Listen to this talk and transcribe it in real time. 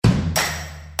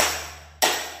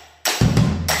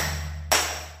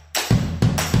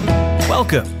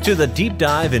Welcome to the Deep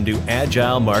Dive into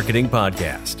Agile Marketing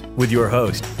podcast with your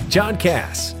host, John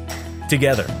Cass.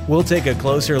 Together, we'll take a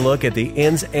closer look at the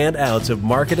ins and outs of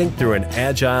marketing through an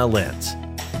Agile lens.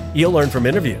 You'll learn from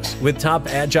interviews with top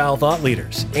Agile thought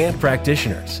leaders and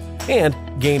practitioners and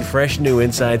gain fresh new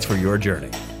insights for your journey.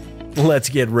 Let's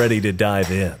get ready to dive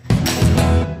in.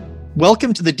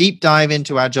 Welcome to the Deep Dive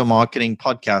into Agile Marketing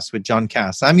podcast with John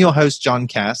Cass. I'm your host, John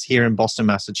Cass, here in Boston,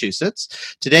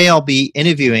 Massachusetts. Today, I'll be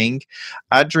interviewing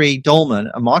Adrie Dolman,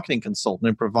 a marketing consultant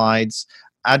who provides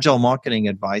Agile marketing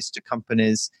advice to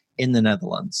companies in the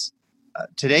Netherlands.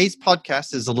 Today's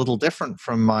podcast is a little different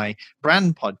from my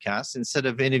brand podcast. Instead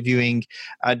of interviewing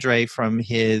Adrie from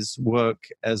his work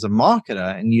as a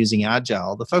marketer and using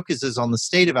Agile, the focus is on the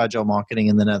state of Agile marketing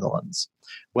in the Netherlands.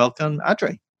 Welcome,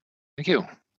 Adrie. Thank you.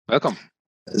 Welcome.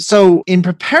 So in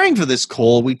preparing for this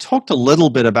call, we talked a little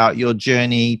bit about your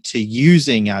journey to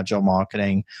using Agile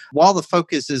marketing. While the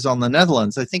focus is on the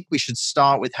Netherlands, I think we should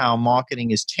start with how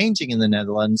marketing is changing in the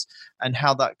Netherlands and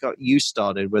how that got you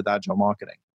started with Agile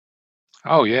marketing.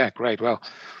 Oh, yeah, great. Well,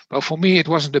 for me, it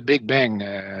wasn't a big bang.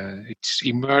 It's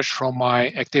emerged from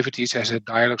my activities as a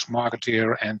dialogues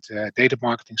marketer and data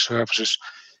marketing services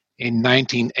in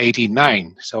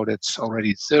 1989. So that's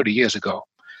already 30 years ago.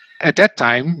 At that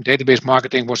time, database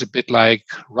marketing was a bit like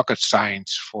rocket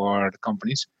science for the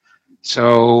companies.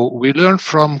 So we learned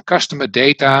from customer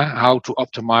data how to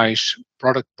optimize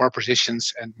product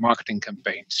propositions and marketing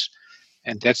campaigns.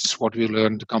 And that's what we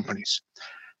learned the companies.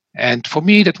 And for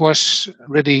me, that was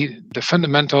really the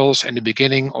fundamentals and the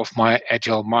beginning of my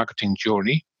Agile marketing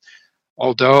journey.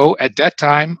 Although at that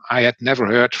time, I had never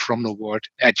heard from the word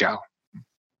Agile.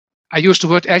 I used the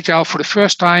word Agile for the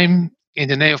first time in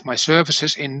the name of my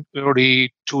services in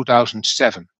early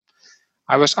 2007.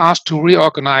 I was asked to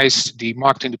reorganize the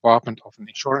marketing department of an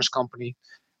insurance company,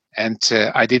 and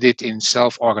I did it in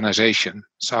self-organization.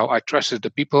 So I trusted the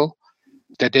people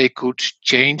that they could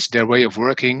change their way of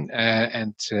working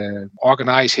and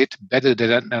organize it better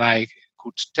than I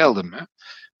could tell them.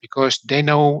 Because they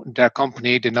know their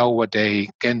company, they know what they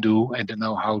can do, and they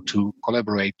know how to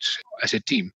collaborate as a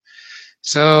team.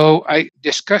 So I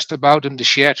discussed about them the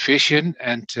shared vision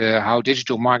and how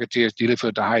digital marketers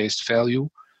deliver the highest value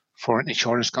for an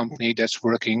insurance company that's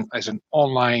working as an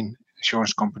online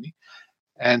insurance company,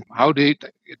 and how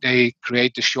they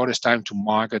create the shortest time to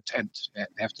market and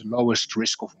have the lowest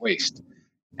risk of waste.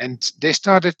 And they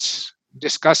started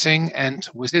discussing, and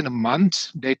within a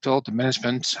month, they told the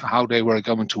management how they were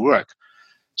going to work.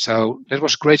 So that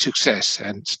was a great success,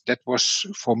 and that was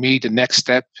for me the next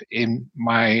step in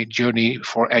my journey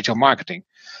for Agile marketing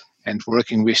and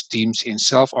working with teams in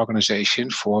self-organization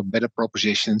for better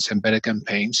propositions and better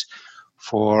campaigns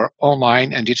for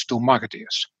online and digital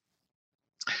marketers.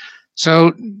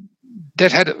 So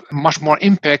that had much more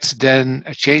impact than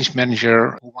a change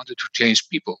manager who wanted to change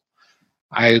people.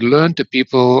 I learned the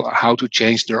people how to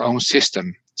change their own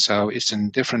system. So it's a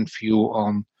different view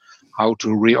on how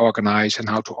to reorganize and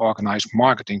how to organize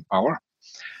marketing power.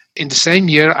 In the same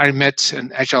year, I met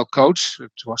an Agile coach.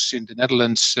 It was in the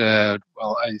Netherlands, I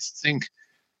think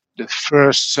the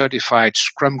first certified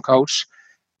Scrum coach.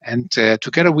 And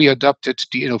together we adopted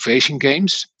the innovation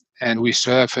games and we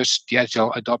serviced the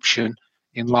Agile adoption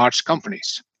in large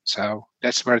companies. So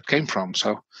that's where it came from.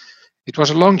 So it was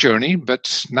a long journey,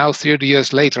 but now 30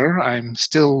 years later, I'm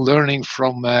still learning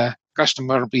from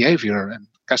customer behavior and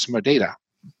customer data.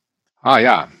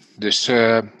 Ja, dus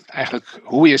eigenlijk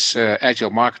hoe is Agile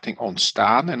Marketing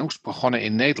ontstaan en hoe is het begonnen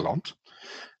in Nederland?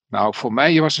 Nou, voor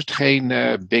mij was het geen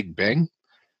big bang,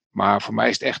 maar voor mij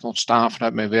is het echt ontstaan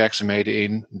vanuit mijn werkzaamheden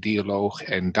in dialoog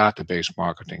en database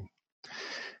marketing.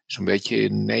 Zo'n beetje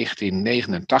in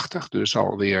 1989, dus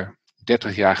alweer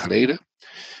 30 jaar geleden.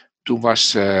 Toen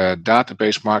was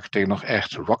database marketing nog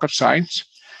echt rocket science.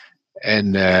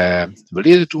 En we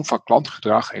leerden toen van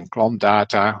klantgedrag en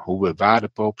klantdata hoe we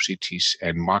waardeproposities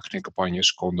en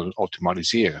marketingcampagnes konden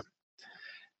optimaliseren.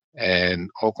 En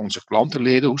ook onze klanten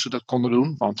leerden hoe ze dat konden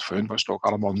doen, want voor hun was het ook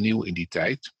allemaal nieuw in die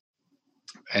tijd.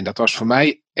 En dat was voor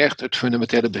mij echt het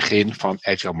fundamentele begin van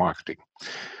Agile marketing.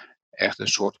 Echt een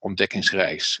soort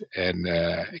ontdekkingsreis. En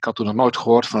ik had toen nog nooit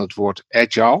gehoord van het woord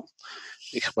Agile.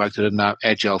 Ik gebruikte de naam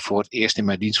Agile voor het eerst in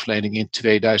mijn dienstverlening in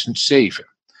 2007.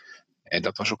 En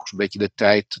dat was ook zo'n beetje de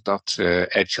tijd dat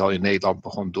Agile in Nederland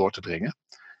begon door te dringen.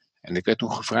 En ik werd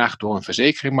toen gevraagd door een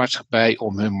verzekeringmaatschappij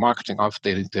om hun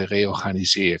marketingafdeling te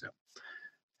reorganiseren.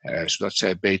 Zodat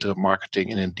zij betere marketing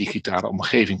in een digitale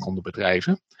omgeving konden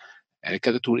bedrijven. En ik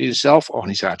heb het toen in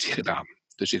zelforganisatie gedaan.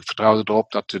 Dus ik vertrouwde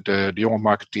erop dat de jonge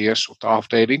marketeers op de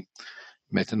afdeling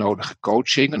met de nodige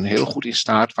coaching en heel goed in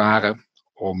staat waren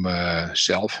om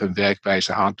zelf hun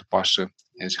werkwijze aan te passen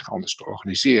en zich anders te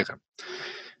organiseren.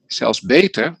 Zelfs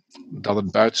beter dan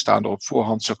een buitenstaander op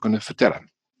voorhand zou kunnen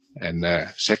vertellen.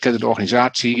 En zij kenden de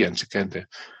organisatie en ze kenden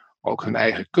ook hun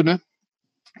eigen kunnen.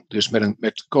 Dus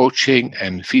met coaching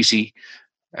en visie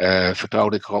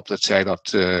vertrouwde ik erop dat zij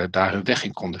daar hun weg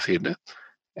in konden vinden.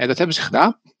 En dat hebben ze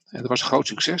gedaan. En dat was een groot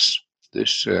succes.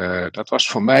 Dus dat was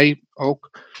voor mij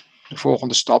ook de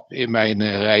volgende stap in mijn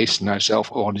reis naar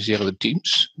zelforganiserende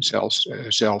teams.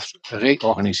 Zelfs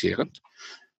reorganiserend.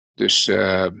 Dus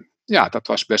dat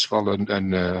was best wel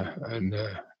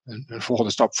een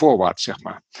volgende stap voorwaarts, zeg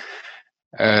maar.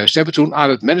 Ze hebben toen aan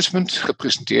het management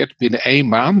gepresenteerd binnen 1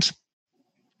 maand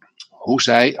hoe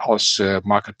zij als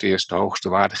marketeers de hoogste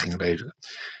waarde gingen leveren.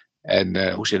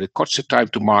 En hoe ze de kortste time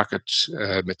to market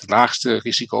met de laagste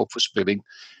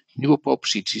risicoverspilling nieuwe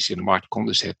proposities in de markt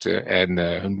konden zetten en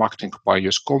hun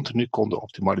marketingcampagnes continu konden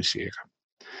optimaliseren.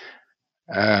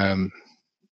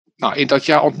 In dat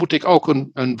jaar ontmoette ik ook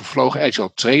een bevlogen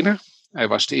Agile trainer. Hij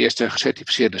was de eerste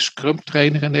gecertificeerde Scrum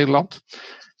trainer in Nederland.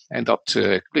 En dat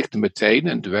klikte meteen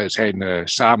en we zijn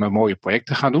samen mooie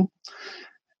projecten gaan doen.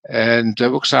 En toen hebben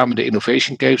we ook samen de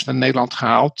Innovation Caves naar Nederland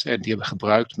gehaald. En die hebben we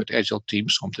gebruikt met Agile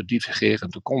teams om te divergeren en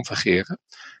te convergeren.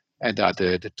 En daar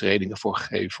de trainingen voor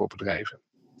gegeven voor bedrijven.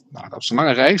 Nou, dat was een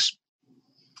lange reis.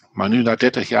 Maar nu na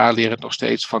 30 jaar leren we het nog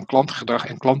steeds van klantgedrag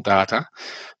en klantdata.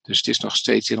 Dus het is nog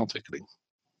steeds in ontwikkeling.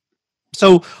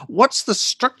 So what's the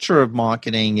structure of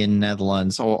marketing in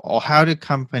Netherlands, or how do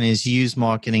companies use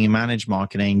marketing and manage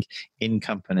marketing in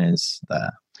companies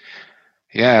there?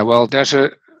 Yeah, well, there's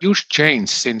a huge change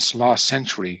since last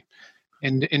century.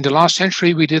 In the last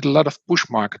century, we did a lot of push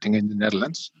marketing in the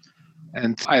Netherlands.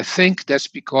 And I think that's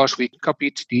because we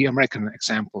copied the American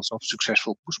examples of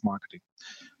successful push marketing.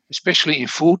 Especially in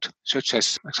food, such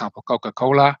as, for example,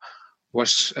 Coca-Cola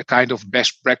was a kind of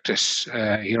best practice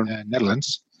here in the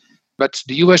Netherlands. But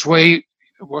the US way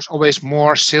was always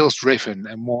more sales-driven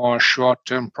and more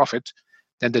short-term profit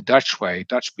than the Dutch way.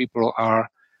 Dutch people are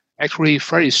actually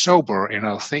very sober in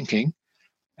our thinking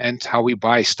and how we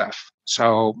buy stuff.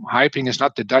 So hyping is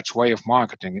not the Dutch way of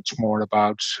marketing. It's more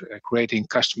about creating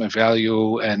customer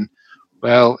value. And,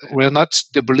 well, we're not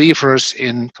the believers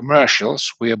in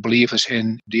commercials. We are believers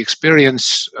in the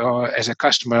experience as a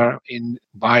customer in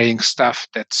buying stuff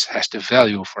that has the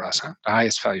value for us, the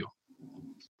highest value.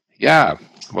 Ja,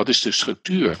 wat is de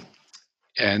structuur?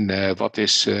 En wat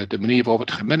is de manier waarop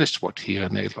het gemanaged wordt hier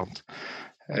in Nederland?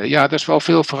 Er is wel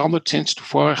veel veranderd sinds de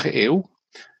vorige eeuw.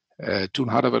 Toen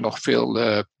hadden we nog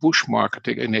veel push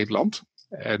marketing in Nederland.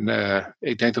 En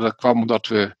ik denk dat kwam omdat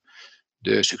we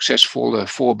de succesvolle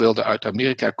voorbeelden uit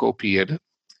Amerika kopieerden.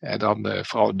 En dan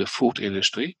vooral in de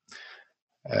food-industrie.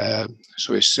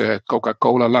 Zo is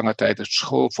Coca-Cola lange tijd het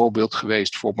schoolvoorbeeld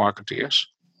geweest voor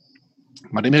marketeers.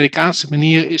 Maar de Amerikaanse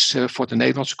manier is voor de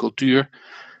Nederlandse cultuur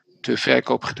te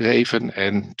verkoopgedreven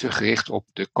en te gericht op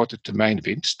de korte termijn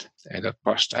winst. En dat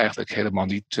past eigenlijk helemaal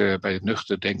niet bij de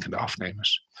nuchter denkende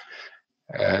afnemers.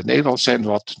 Nederlanders zijn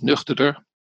wat nuchterder,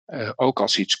 ook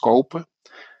als ze iets kopen.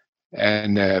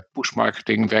 En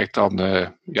pushmarketing werkt dan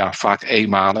vaak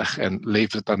eenmalig en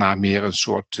levert daarna meer een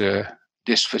soort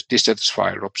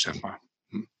dissatisfier op, zeg maar.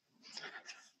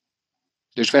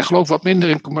 Dus wij geloven wat minder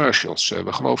in commercials.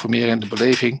 We geloven meer in de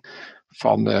beleving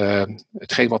van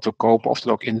hetgeen wat we kopen, of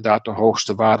dat ook inderdaad de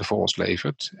hoogste waarde voor ons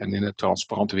levert. En in een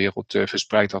transparante wereld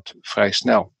verspreidt dat vrij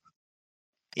snel.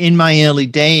 In my early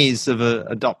days of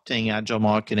adopting Agile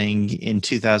marketing in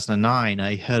 2009,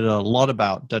 I heard a lot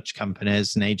about Dutch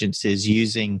companies and agencies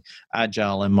using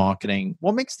Agile in marketing.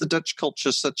 What makes the Dutch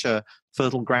culture such a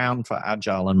fertile ground for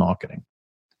Agile in marketing?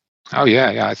 Oh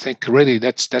yeah, I think really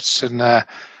that's a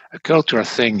cultural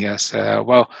thing. Yes,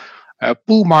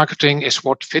 pull marketing is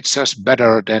what fits us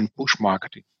better than push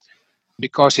marketing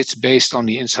because it's based on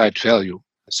the inside value.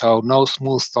 So no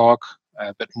smooth talk.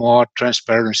 But more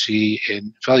transparency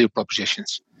in value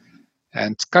propositions.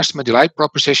 And customer delight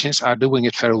propositions are doing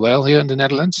it very well here in the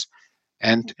Netherlands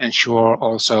and ensure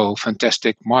also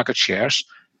fantastic market shares.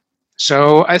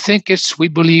 So I think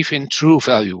we believe in true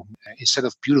value instead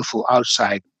of beautiful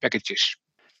outside packages.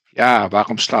 Ja,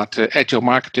 waarom slaat Agile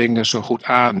Marketing zo goed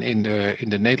aan in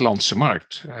de Nederlandse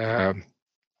markt?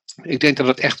 Ik denk dat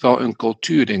het echt wel een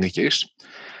cultuurdingetje is.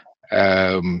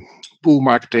 Pool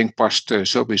marketing past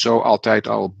sowieso altijd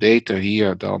al beter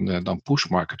hier dan push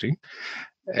marketing.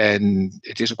 En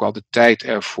het is ook wel de tijd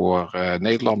ervoor.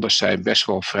 Nederlanders zijn best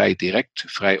wel vrij direct,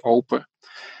 vrij open.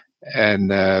 En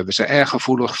we zijn erg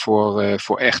gevoelig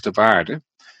voor echte waarden.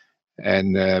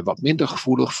 En wat minder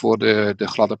gevoelig voor de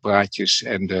gladde praatjes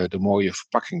en de mooie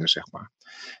verpakkingen, zeg maar.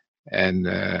 En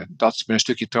dat is met een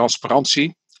stukje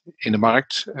transparantie in de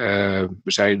markt. We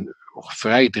zijn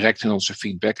vrij direct in onze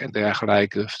feedback en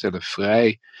dergelijke. We vertellen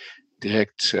vrij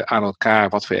direct aan elkaar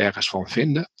wat we ergens van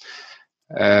vinden.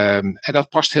 En dat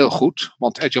past heel goed,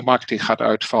 want Agile Marketing gaat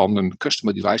uit van een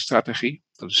Customer Delight strategie.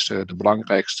 Dat is de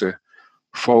belangrijkste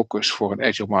focus voor een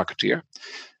Agile marketeer.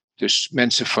 Dus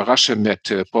mensen verrassen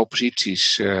met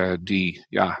proposities die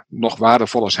nog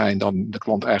waardevoller zijn dan de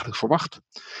klant eigenlijk verwacht.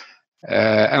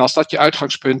 En als dat je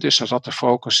uitgangspunt is, als dat de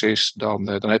focus is, dan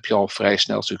heb je al vrij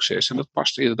snel succes. En dat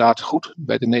past inderdaad goed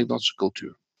bij de Nederlandse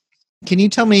cultuur. Can you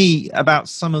tell me about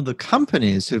some of the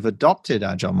companies who've adopted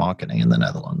Agile Marketing in the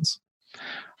Netherlands?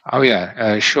 Oh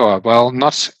yeah, sure. Well,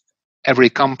 not every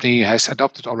company has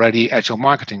adopted already Agile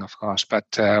Marketing, of course, but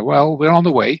we're on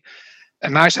the way. A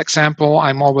nice example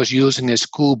I'm always using is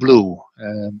Coolblue,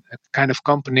 a kind of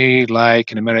company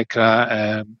like in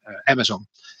America, Amazon.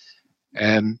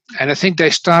 And I think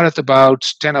they started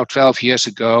about 10 or 12 years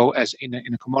ago as in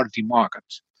a commodity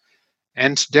market.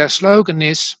 And their slogan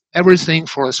is everything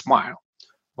for a smile,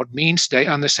 what means they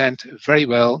understand very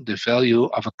well the value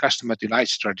of a customer delight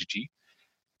strategy.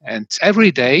 And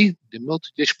every day, the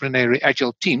multidisciplinary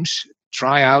Agile teams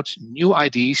try out new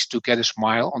ideas to get a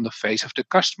smile on the face of the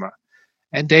customer.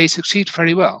 And they succeed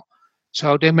very well.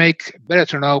 So they make better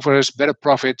turnovers, better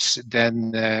profits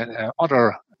than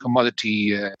other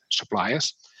commodity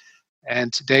suppliers.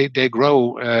 And they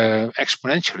grow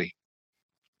exponentially.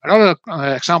 Another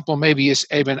example maybe is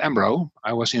ABN AMRO.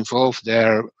 I was involved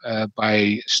there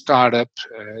by startup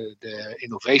the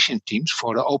innovation teams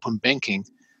for the open banking.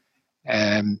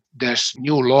 There's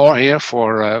new law here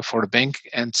for the bank,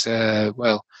 and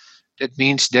that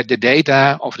means that the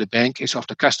data of the bank is of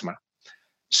the customer.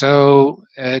 So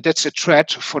that's a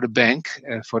threat for the bank,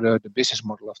 for the business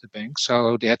model of the bank.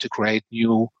 So they had to create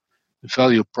new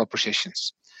value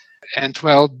propositions. And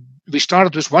we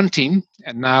started with one team,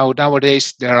 and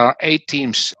nowadays there are 8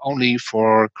 teams only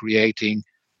for creating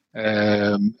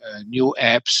new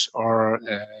apps or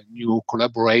new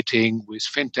collaborating with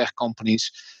fintech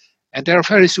companies. And they're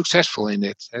very successful in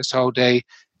it. So they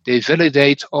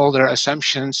validate all their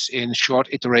assumptions in short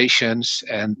iterations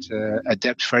and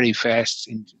adapt very fast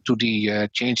to the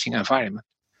changing environment.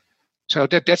 So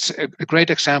that's a great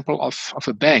example of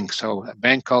a bank. So a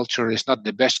bank culture is not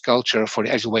the best culture for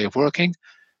the Agile way of working,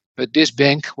 but this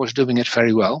bank was doing it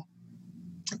very well.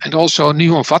 And also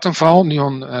Nuon Vattenfall.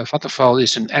 Nuon Vattenfall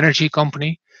is an energy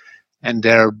company, and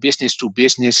their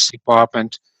business-to-business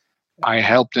department, I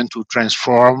helped them to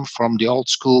transform from the old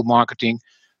school marketing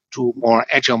to more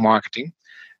agile marketing.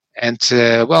 And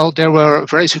they were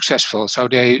very successful. So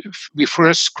we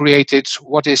first created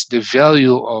what is the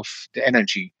value of the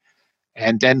energy.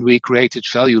 And then we created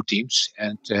value teams.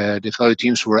 And the value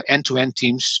teams were end-to-end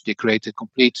teams. They created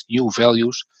complete new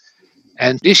values.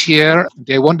 And this year,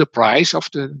 they won the prize of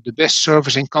the best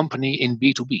servicing company in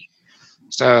B2B.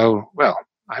 So,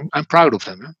 I'm proud of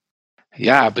them. Huh?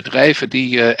 Ja, bedrijven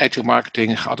die Agile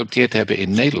Marketing geadopteerd hebben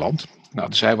in Nederland. Nou,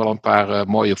 er zijn wel een paar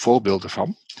mooie voorbeelden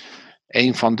van.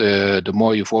 Een van de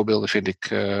mooie voorbeelden vind ik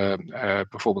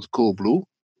bijvoorbeeld Coolblue.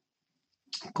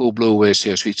 Coolblue is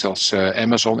zoiets als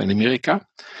Amazon in Amerika.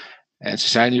 En ze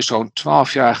zijn nu zo'n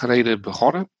 12 jaar geleden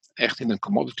begonnen. Echt in een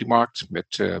commodity-markt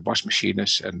met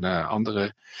wasmachines en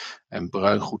andere en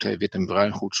bruingoed, wit en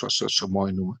bruingoed, zoals ze dat zo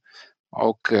mooi noemen. Maar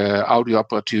ook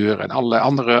audioapparatuur en allerlei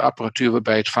andere apparatuur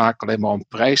waarbij het vaak alleen maar om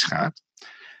prijs gaat.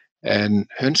 En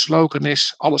hun slogan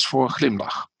is alles voor een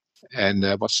glimlach.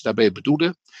 En wat ze daarbij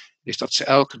bedoelen is dat ze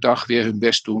elke dag weer hun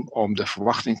best doen om de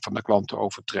verwachting van de klant te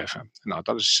overtreffen. Nou,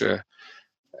 dat is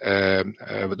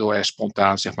waardoor er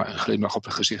spontaan zeg maar, een glimlach op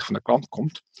het gezicht van de klant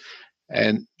komt.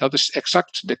 En dat is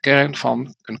exact de kern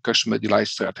van een Customer Delight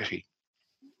strategie.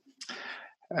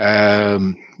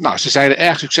 Ze zijn er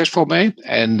erg succesvol mee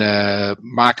en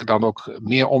maken dan ook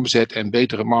meer omzet en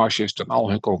betere marges dan al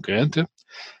hun concurrenten.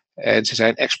 En ze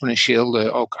zijn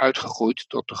exponentieel ook uitgegroeid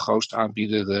tot de grootste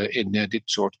aanbieder in dit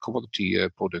soort commodity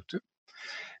producten.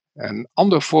 Een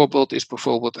ander voorbeeld is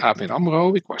bijvoorbeeld ABN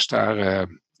AMRO. Ik was daar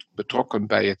betrokken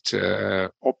bij het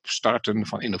opstarten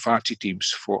van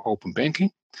innovatieteams voor open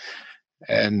banking.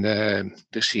 En er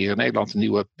is hier in Nederland een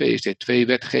nieuwe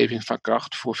PSD2-wetgeving van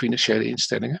kracht voor financiële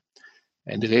instellingen.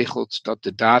 En die regelt dat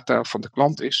de data van de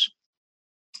klant is.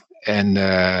 En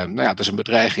dat is een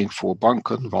bedreiging voor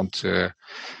banken, want de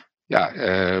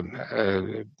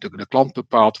klant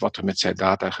bepaalt wat er met zijn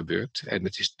data gebeurt. En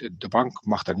de bank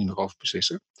mag daar niet meer over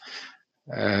beslissen.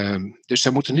 Dus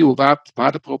zij moeten nieuwe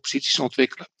waardeproposities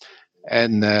ontwikkelen.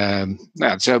 En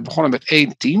ze zijn begonnen met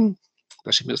 1 team.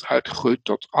 Dat is inmiddels uitgegroeid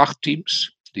tot 8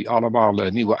 teams. Die allemaal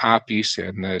nieuwe API's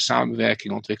en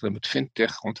samenwerking ontwikkelen met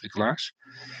fintech-ontwikkelaars.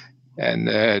 En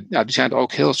die zijn er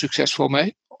ook heel succesvol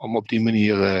mee, om op die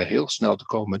manier heel snel te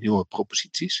komen met nieuwe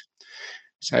proposities.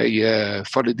 Zij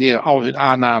valideren al hun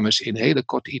aannames in hele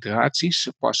korte iteraties.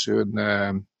 Ze passen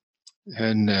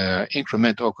hun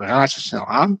increment ook razendsnel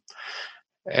aan.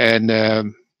 En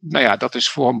dat is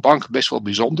voor een bank best wel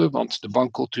bijzonder, want de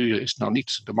bankcultuur is nou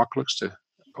niet de makkelijkste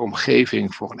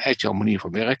omgeving voor een agile manier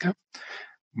van werken.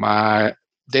 Maar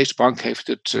deze bank heeft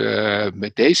het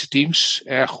met deze teams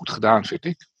erg goed gedaan, vind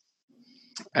ik.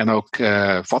 En ook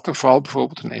Vattenfall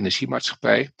bijvoorbeeld, een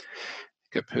energiemaatschappij.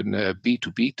 Ik heb hun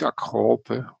B2B-tak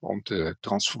geholpen om te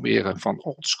transformeren van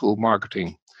old school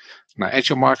marketing naar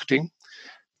agile marketing.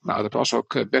 Nou, dat was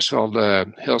ook best wel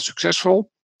heel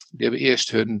succesvol. Die hebben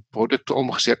eerst hun producten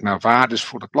omgezet naar waardes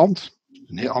voor de klant.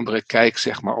 Een heel andere kijk,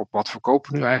 zeg maar, op wat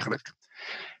verkopen we nu eigenlijk.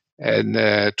 En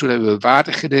toen hebben we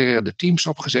waardegenererende teams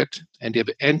opgezet. En die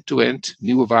hebben end-to-end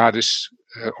nieuwe waardes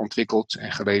ontwikkeld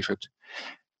en geleverd.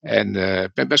 En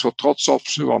ik ben best wel trots op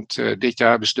ze, want dit jaar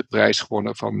hebben ze de prijs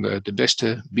gewonnen van de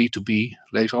beste B2B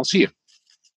leverancier.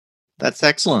 That's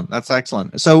excellent. That's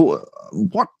excellent. So,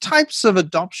 what types of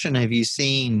adoption have you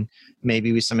seen?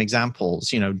 Maybe with some examples,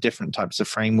 different types of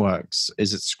frameworks.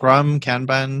 Is it Scrum,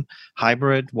 Kanban,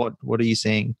 hybrid? What are you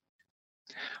seeing?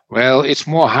 Well, it's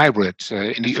more hybrid.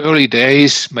 In the early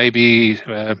days, maybe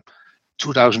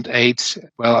 2008,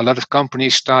 a lot of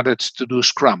companies started to do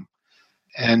Scrum.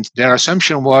 And their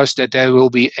assumption was that they will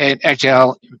be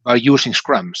agile by using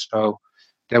Scrum. So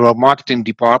there were marketing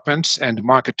departments, and the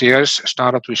marketeers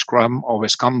started with Scrum or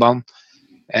with Kanban.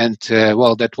 And,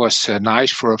 that was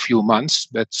nice for a few months.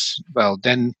 But,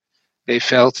 then they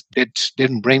felt it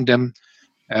didn't bring them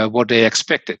what they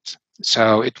expected.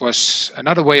 So it was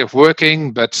another way of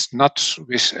working, but not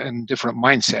with a different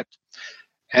mindset.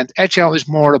 And Agile is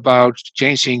more about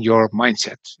changing your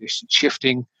mindset. It's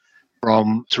shifting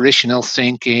from traditional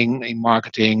thinking in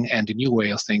marketing and the new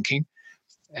way of thinking.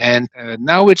 And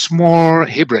now it's more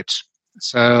hybrid.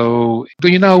 So do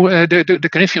you know the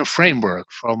Canadian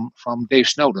framework from Dave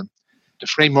Snowden? The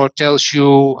framework tells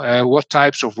you what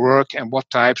types of work and what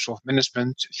types of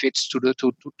management fits to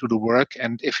the work.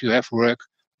 And if you have work,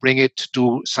 bring it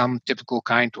to some typical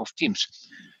kind of teams.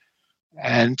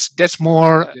 And that's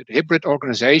more the hybrid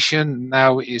organization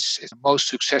now is the most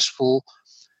successful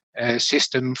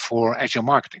system for Agile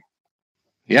Marketing.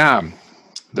 Ja,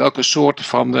 welke soorten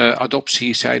van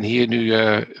adoptie zijn hier nu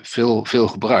veel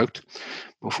gebruikt?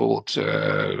 Bijvoorbeeld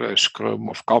Scrum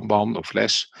of Kanban of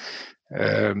LES.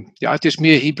 Het is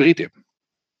meer hybride.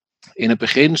 In het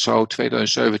begin, zo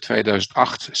 2007,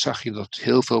 2008, zag je dat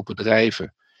heel veel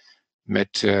bedrijven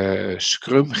met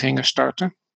Scrum gingen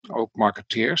starten. Ook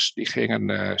marketeers, die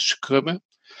gingen scrummen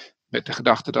met de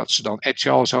gedachte dat ze dan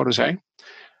agile zouden zijn.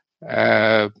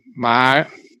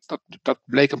 Maar dat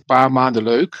bleek een paar maanden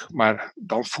leuk, maar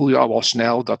dan voel je al wel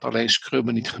snel dat alleen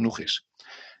scrummen niet genoeg is.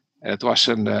 En het was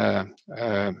wel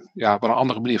een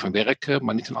andere manier van werken,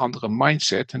 maar niet een andere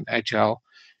mindset. En agile,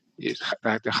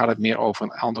 daar gaat het meer over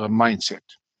een andere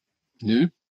mindset.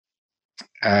 Nu,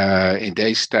 in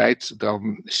deze tijd,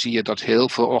 dan zie je dat heel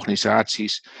veel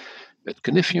organisaties het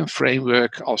Canadian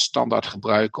Framework als standaard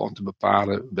gebruiken om te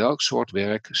bepalen welk soort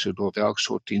werk ze door welk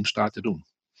soort teams laten doen.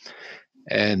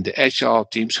 En de Agile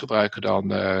teams gebruiken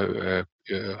dan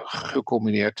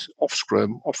gecombineerd of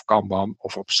Scrum of Kanban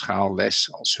of op schaal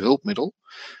LES als hulpmiddel.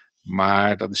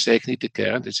 Maar dat is zeker niet de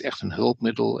kern. Het is echt een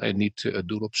hulpmiddel en niet het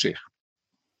doel op zich.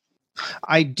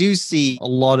 I do see a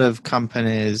lot of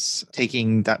companies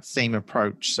taking that same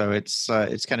approach. So it's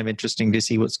kind of interesting to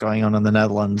see what's going on in the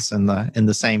Netherlands in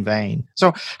the same vein.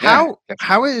 So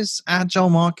how is Agile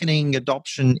marketing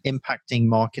adoption impacting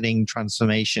marketing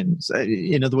transformations?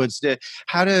 In other words,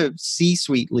 how do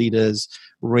C-suite leaders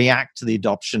react to the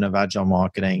adoption of Agile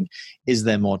marketing? Is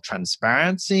there more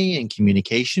transparency and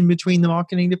communication between the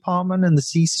marketing department and the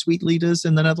C-suite leaders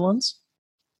in the Netherlands?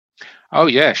 Oh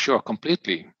yeah, sure,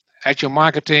 completely. Agile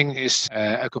marketing is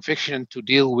a conviction to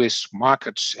deal with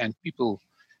markets and people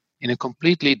in a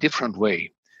completely different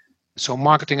way. So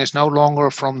marketing is no longer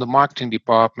from the marketing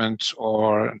department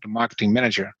or the marketing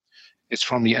manager. It's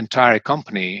from the entire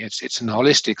company. It's a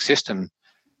holistic system,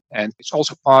 and it's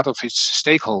also part of its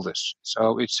stakeholders.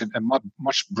 So it's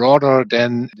much broader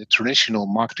than the traditional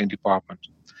marketing department.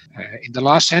 In the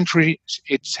last century,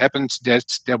 it happened that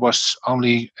there was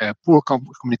only poor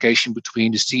communication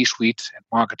between the C-suite and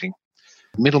marketing.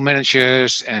 Middle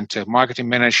managers and marketing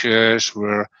managers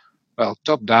were,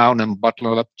 top down and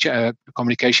bottled up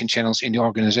communication channels in the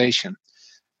organization.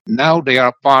 Now they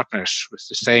are partners with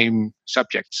the same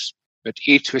subjects, but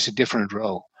each with a different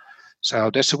role. So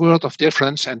that's a world of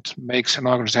difference and makes an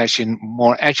organization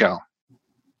more agile.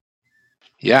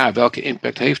 Ja, welke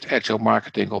impact heeft agile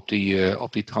marketing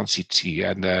op die transitie?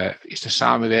 En is de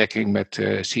samenwerking met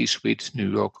C-suite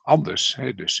nu ook anders?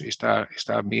 Hè? Dus is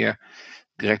daar meer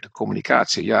directe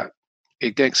communicatie? Ja,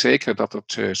 ik denk zeker dat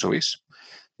het zo is.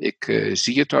 Ik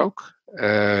zie het ook.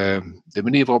 De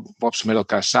manier waarop ze met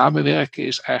elkaar samenwerken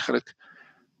is eigenlijk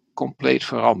compleet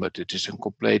veranderd. Het is een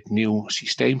compleet nieuw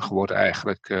systeem geworden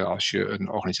eigenlijk, als je een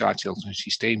organisatie als een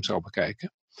systeem zou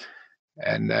bekijken.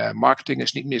 En marketing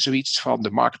is niet meer zoiets van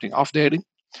de marketingafdeling,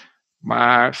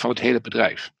 maar van het hele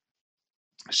bedrijf.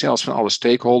 Zelfs van alle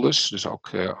stakeholders, dus ook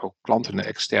klanten en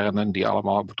externen, die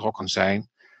allemaal betrokken zijn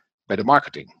bij de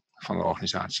marketing van de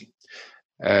organisatie.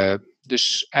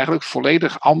 Dus eigenlijk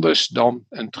volledig anders dan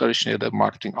een traditionele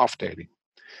marketingafdeling.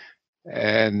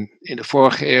 En in de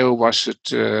vorige eeuw was het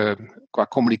qua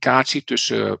communicatie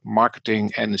tussen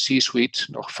marketing en de C-suite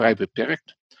nog vrij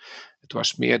beperkt. Het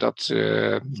was meer dat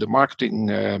de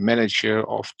marketingmanager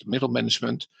of het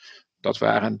middelmanagement, dat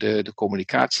waren de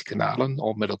communicatiekanalen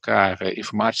om met elkaar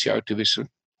informatie uit te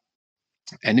wisselen.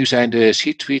 En nu zijn de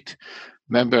C-suite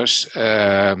members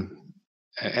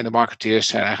en de marketeers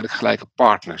zijn eigenlijk gelijke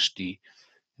partners die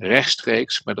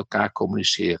rechtstreeks met elkaar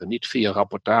communiceren. Niet via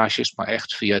rapportages, maar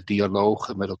echt via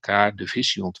dialogen met elkaar de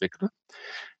visie ontwikkelen.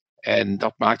 En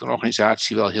dat maakt een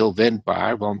organisatie wel heel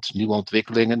wendbaar, want nieuwe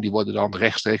ontwikkelingen die worden dan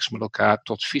rechtstreeks met elkaar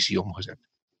tot visie omgezet.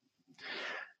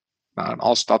 Nou, en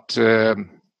als dat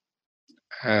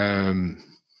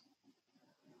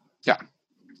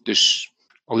dus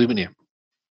op die manier.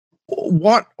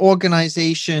 What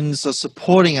organizations are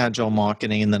supporting agile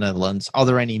marketing in the Netherlands? Are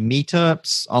there any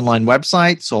meetups, online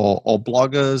websites, or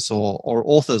bloggers or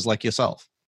authors like yourself?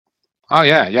 Oh,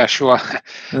 yeah, sure.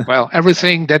 Well,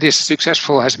 everything that is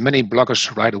successful has many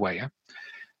bloggers right away. Huh?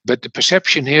 But the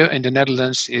perception here in the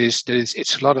Netherlands is that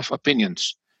it's a lot of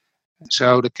opinions.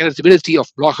 So the credibility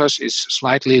of bloggers is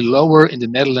slightly lower in the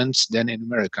Netherlands than in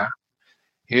America.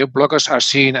 Here, bloggers are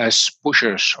seen as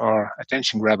pushers or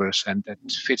attention grabbers, and that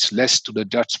fits less to the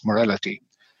Dutch morality.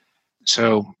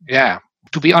 So, yeah,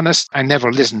 to be honest, I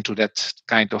never listened to that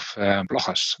kind of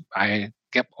bloggers. I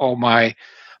kept all my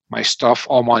stuff,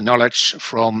 all my knowledge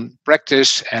from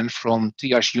practice and from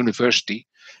TH University.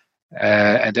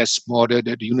 And that's more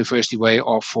the university way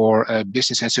of for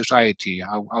business and society,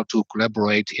 how to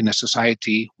collaborate in a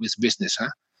society with business.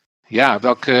 Huh? Ja,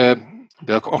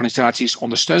 welke organisaties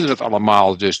ondersteunen dat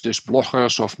allemaal? Dus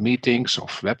bloggers of meetings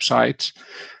of websites.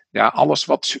 Ja, alles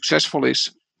wat succesvol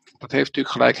is, dat heeft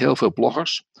natuurlijk gelijk heel veel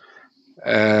bloggers.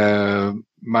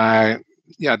 Maar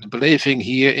ja, de beleving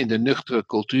hier in de nuchtere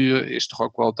cultuur is toch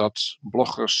ook wel dat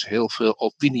bloggers heel veel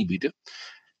opinie bieden.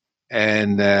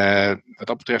 En wat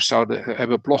dat betreft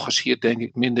hebben bloggers hier denk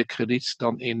ik minder krediet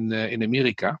dan in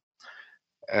Amerika.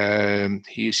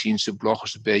 Hier zien ze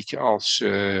bloggers een beetje als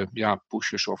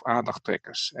pushers of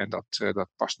aandachttrekkers. En dat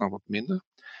past nou wat minder.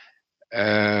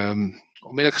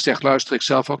 Om eerlijk gezegd luister ik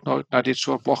zelf ook nooit naar dit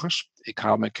soort bloggers. Ik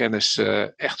haal mijn kennis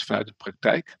echt vanuit de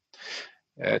praktijk.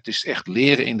 Het is echt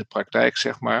leren in de praktijk,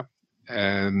 zeg maar.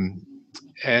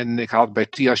 En ik haal het bij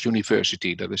TH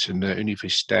University. Dat is een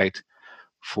universiteit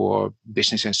voor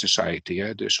business and society.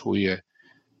 Hè? Dus hoe je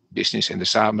business en de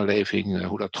samenleving,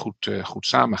 hoe dat goed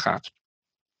samengaat.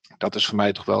 Dat is voor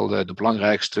mij toch wel de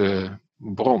belangrijkste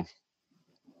bron.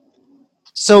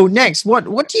 So next, what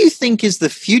do you think is the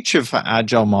future for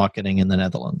agile marketing in the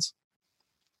Netherlands?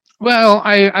 Well,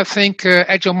 I think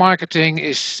agile marketing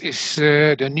is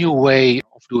the new way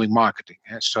of doing marketing.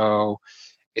 So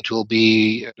it will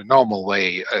be the normal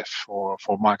way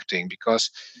for marketing, because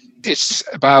it's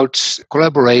about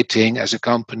collaborating as a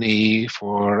company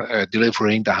for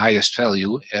delivering the highest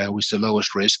value with the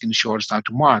lowest risk in the shortest time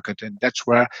to market. And that's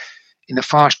where, in a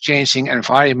fast-changing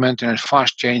environment and a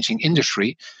fast-changing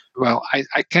industry, well,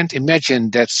 I can't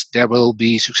imagine that there will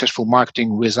be successful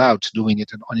marketing without doing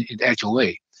it in an agile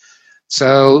way.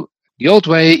 So the old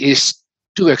way is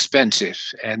too expensive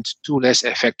and too less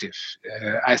effective.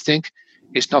 I think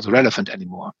it's not relevant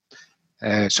anymore.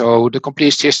 So the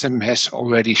complete system has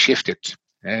already shifted.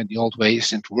 The old way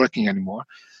isn't working anymore.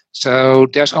 So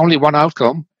there's only one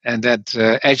outcome, and that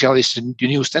agile is the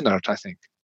new standard, I think.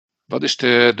 Wat is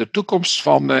de toekomst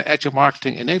van agile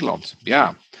marketing in Nederland?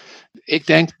 Ja, ik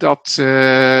denk dat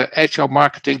agile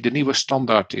marketing de nieuwe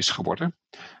standaard is geworden.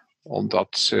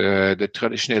 Omdat de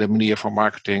traditionele manier van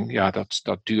marketing, ja,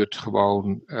 dat duurt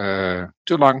gewoon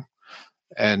te lang.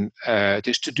 En het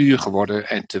is te duur geworden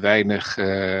en te weinig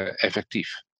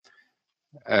effectief.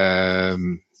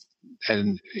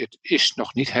 En het is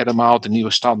nog niet helemaal de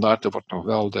nieuwe standaard. Er wordt nog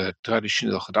wel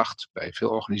traditioneel gedacht bij veel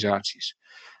organisaties.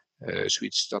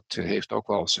 Zoiets dat heeft ook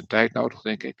wel zijn tijd nodig,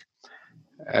 denk ik.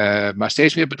 Maar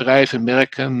steeds meer bedrijven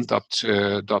merken dat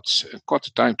een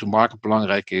korte time to market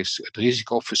belangrijk is. Het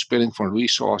risico op verspilling van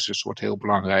resources wordt heel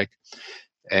belangrijk.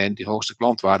 En die hoogste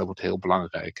klantwaarde wordt heel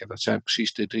belangrijk. En dat zijn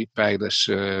precies de 3 pijlers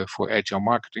voor Agile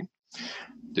Marketing.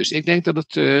 Dus ik denk dat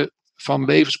het van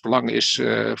levensbelang is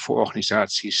voor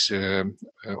organisaties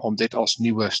om dit als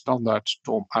nieuwe standaard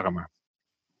te omarmen.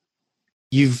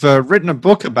 You've written a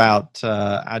book about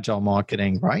Agile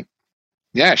Marketing, right?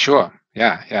 Yeah, sure.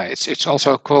 Yeah. It's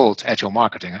also called Agile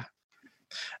Marketing. Huh?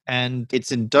 And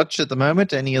it's in Dutch at the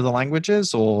moment. Any other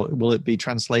languages, or will it be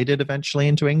translated eventually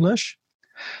into English?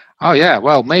 Oh, yeah.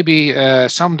 Well, maybe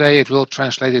someday it will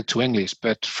translate it to English,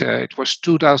 but it was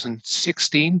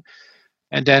 2016.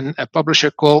 And then a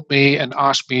publisher called me and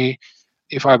asked me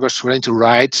if I was willing to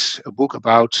write a book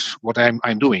about what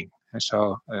I'm doing. And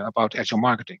so about Agile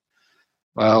Marketing.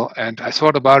 Well, and I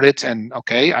thought about it, and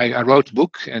okay, I wrote a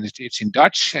book, and it's in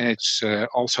Dutch, and it's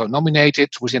also nominated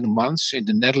within a month in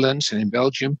the Netherlands and in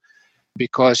Belgium,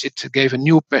 because it gave a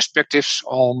new perspectives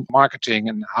on marketing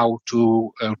and how to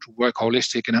work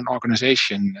holistic in an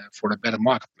organization for a better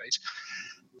marketplace.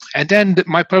 And then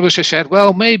my publisher said,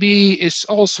 well, maybe it's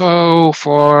also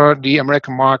for the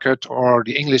American market or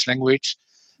the English language.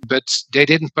 But they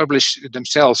didn't publish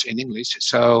themselves in English,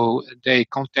 so they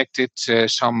contacted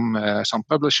some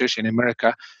publishers in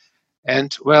America.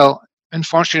 And well,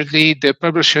 unfortunately, the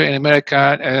publisher in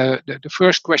America, the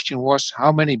first question was,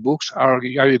 how many books are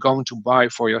you going to buy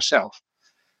for yourself?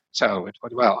 So I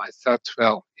thought,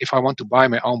 well, if I want to buy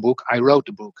my own book, I wrote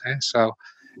the book. So,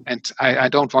 and I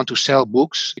don't want to sell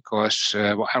books because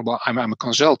I'm a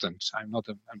consultant. I'm not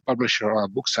a publisher or a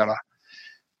bookseller.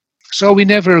 So we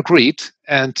never agreed,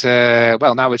 and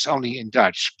now it's only in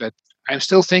Dutch, but I'm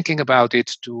still thinking about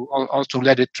it to also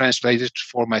let it translated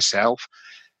for myself,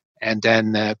 and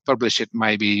then publish it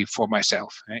maybe for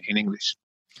myself in English.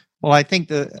 Well, I think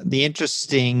the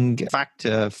interesting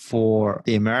factor for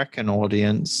the American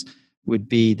audience would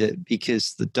be that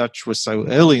because the Dutch was so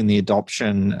early in the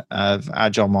adoption of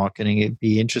Agile Marketing, it'd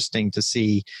be interesting to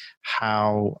see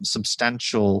how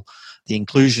substantial the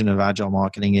inclusion of Agile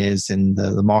Marketing is in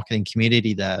the marketing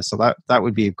community there. So that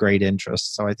would be of great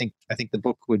interest. So I think the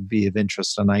book would be of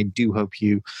interest, and I do hope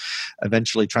you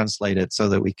eventually translate it so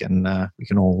that we can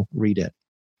all read it.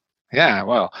 Yeah,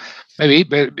 well, maybe,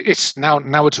 but it's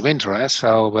now it's winter,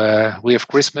 so we have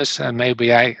Christmas, and maybe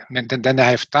then I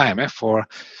have time for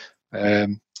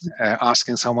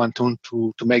asking someone to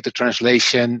make the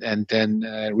translation and then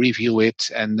review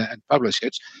it and publish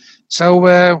it. So,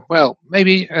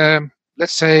 maybe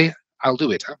let's say I'll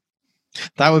do it. Huh?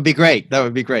 That would be great.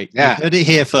 Yeah. You heard it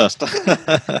here first.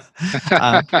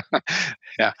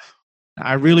 Yeah.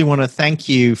 I really want to thank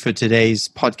you for today's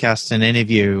podcast and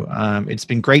interview. It's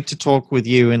been great to talk with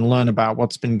you and learn about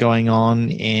what's been going on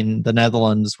in the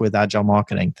Netherlands with Agile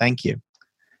Marketing. Thank you.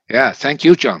 Yeah, thank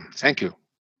you, John. Thank you.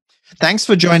 Thanks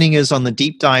for joining us on the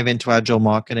deep dive into Agile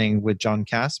Marketing with John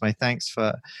Cass. My thanks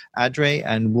for Adrie,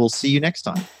 and we'll see you next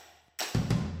time.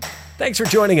 Thanks for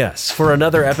joining us for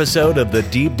another episode of the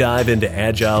Deep Dive into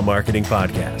Agile Marketing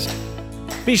podcast.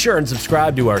 Be sure and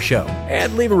subscribe to our show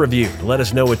and leave a review to let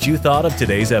us know what you thought of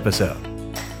today's episode.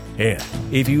 And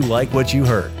if you like what you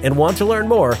heard and want to learn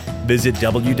more, visit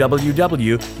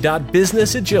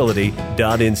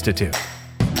www.businessagility.institute.